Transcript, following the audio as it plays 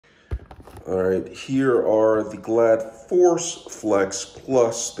All right, here are the Glad ForceFlex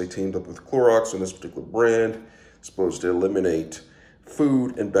Plus. They teamed up with Clorox on this particular brand. It's supposed to eliminate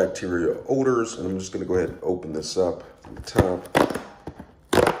food and bacterial odors. And I'm just gonna go ahead and open this up from the top.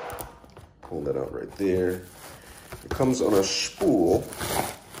 Pull that out right there. It comes on a spool.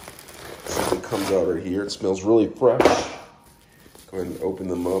 So it comes out right here. It smells really fresh. Go ahead and open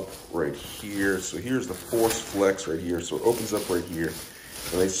them up right here. So here's the ForceFlex right here. So it opens up right here.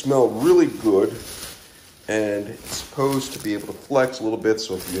 And they smell really good. And it's supposed to be able to flex a little bit.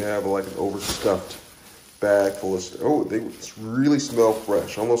 So if you have like an overstuffed bag full of, they really smell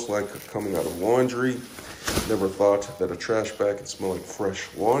fresh. Almost like coming out of laundry. Never thought that a trash bag could smell like fresh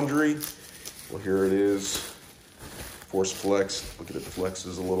laundry. Well, here it is. ForceFlex. Look at it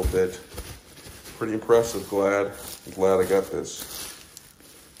flexes a little bit. Pretty impressive. I'm glad I got this.